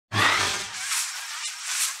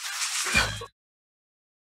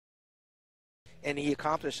and he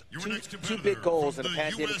accomplished two big goals in a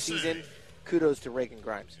pandemic season. Kudos to Reagan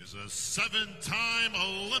Grimes. He's a 7-time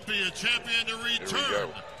Olympia champion to return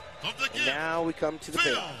of the gift. Now we come to the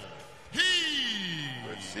payoff.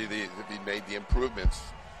 Let's see if he made the improvements.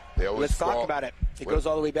 They always Let's talk about it. It goes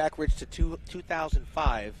all the way back, Rich, to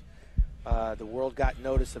 2005. The world got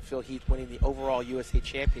notice of Phil Heath winning the overall USA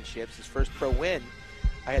Championships, his first pro win.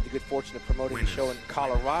 I had the good fortune of promoting the show in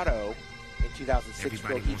Colorado in 2006.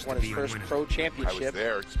 Phil Heath won his first pro championship. I was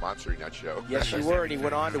there sponsoring that show. Yes, you were, and he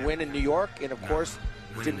went on to win in New York, and of course,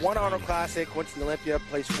 did one Arnold Classic, went to the Olympia,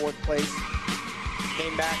 placed 4th place,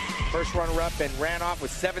 came back, first runner-up, and ran off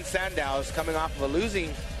with 7 Sandows, coming off of a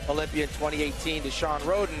losing Olympia in 2018 to Sean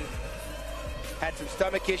Roden. Had some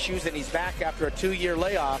stomach issues, and he's back after a 2-year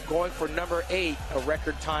layoff, going for number 8, a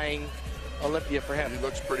record-tying Olympia for him. He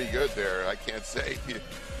looks pretty good there, I can't say.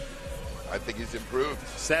 I think he's improved.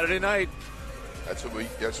 Saturday night. That's what we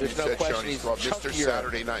no said, question, Sean. He's called Mr.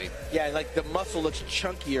 Saturday Night. Yeah, like the muscle looks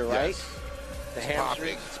chunkier, right? Yes. The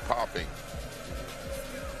hamstring. It's popping.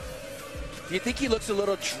 Do you think he looks a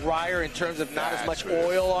little drier in terms of not as much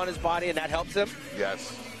oil on his body, and that helps him?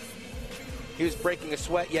 Yes. He was breaking a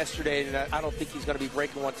sweat yesterday, and I don't think he's going to be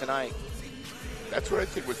breaking one tonight. That's what I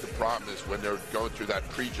think was the problem, is when they're going through that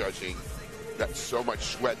prejudging, that so much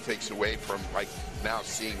sweat takes away from, like, now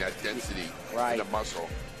seeing that density in the muscle.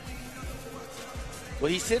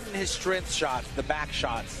 Well, he's hitting his strength shots, the back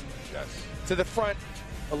shots. Yes. To the front,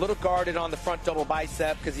 a little guarded on the front double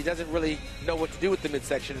bicep because he doesn't really know what to do with the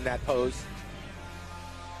midsection in that pose.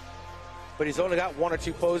 But he's only got 1 or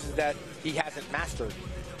 2 poses that he hasn't mastered.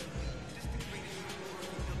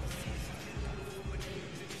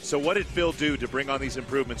 So what did Phil do to bring on these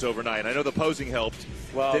improvements overnight? I know the posing helped.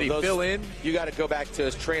 Well, did he fill in? You got to go back to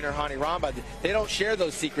his trainer, Hani Ramba. They don't share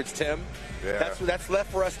those secrets, Tim. Yeah. That's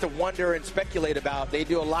left for us to wonder and speculate about. They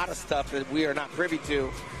do a lot of stuff that we are not privy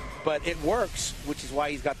to, but it works, which is why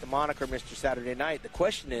he's got the moniker Mr. Saturday Night. The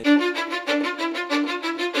question is...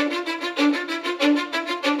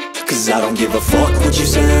 Cause I don't give a fuck what you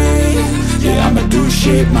say. Yeah, I'ma do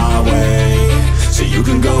shit my way. So you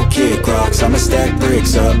can go kick rocks, I'ma stack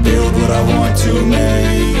bricks up, build what I want to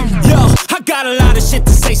make. Yo, I got a lot of shit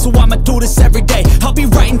to say, so I'ma do this every day. I'll be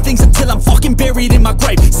writing things until I'm fucking buried in my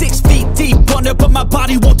grave. 6 feet deep under, but my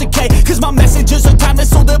body won't decay. Cause my messages are timeless,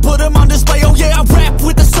 so they'll put them on display. Oh yeah, I rap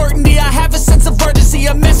with a certainty, I have a sense of urgency.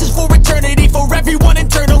 A message for eternity, for everyone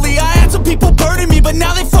internally. I had some people burning me, but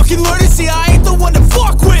now they fucking learn to see I ain't the one to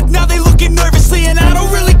fuck with. Now they looking nervously, and I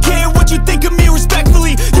don't really care what you think of me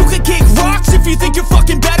respectfully. You can kick rocks if you think you're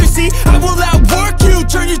fucking better, see. I will outwork you,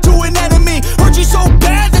 turn you to an enemy. Hurt you so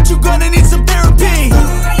bad that you're gonna need some therapy.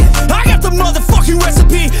 I got the motherfucking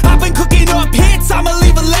recipe. I've been cooking up hits, I'ma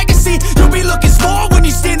leave a legacy. You'll be looking small when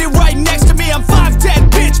you're standing right next to me. I'm 5'10",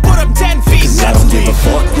 bitch, but I'm 10 feet. Cause I don't give a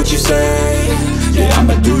fuck what you say. Yeah,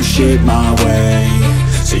 I'ma do shit my way.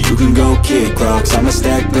 So you can go kick rocks, I'ma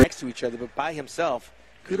stack bricks. Next to each other, but by himself.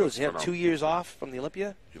 Kudos to him. 2 years off from the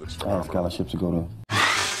Olympia. He looks I have scholarships to go to